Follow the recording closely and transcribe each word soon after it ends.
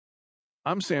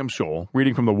I'm Sam Scholl,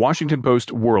 reading from the Washington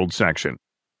Post World section.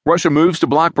 Russia moves to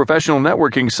block professional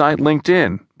networking site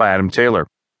LinkedIn by Adam Taylor.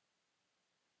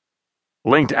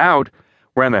 Linked Out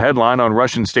ran the headline on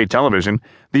Russian state television.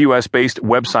 The U.S.-based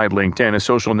website LinkedIn, a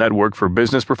social network for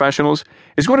business professionals,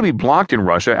 is going to be blocked in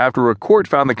Russia after a court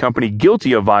found the company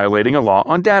guilty of violating a law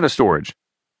on data storage.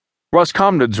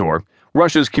 Roskomnadzor,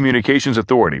 Russia's communications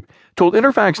authority, told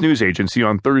Interfax news agency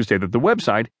on Thursday that the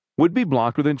website would be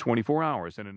blocked within 24 hours.